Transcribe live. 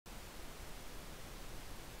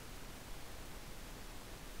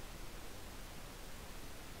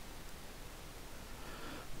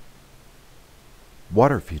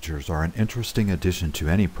Water features are an interesting addition to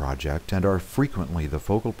any project and are frequently the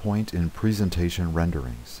focal point in presentation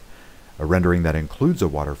renderings. A rendering that includes a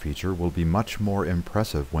water feature will be much more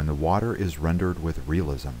impressive when the water is rendered with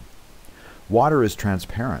realism. Water is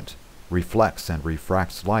transparent, reflects and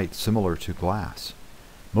refracts light similar to glass.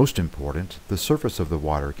 Most important, the surface of the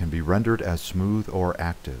water can be rendered as smooth or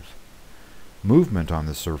active. Movement on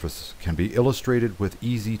the surface can be illustrated with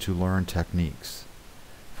easy-to-learn techniques.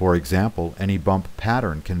 For example, any bump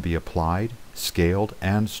pattern can be applied, scaled,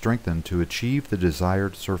 and strengthened to achieve the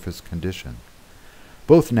desired surface condition.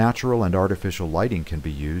 Both natural and artificial lighting can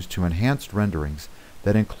be used to enhance renderings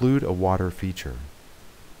that include a water feature.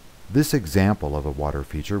 This example of a water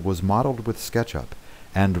feature was modeled with SketchUp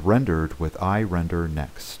and rendered with iRender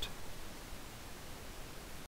Next.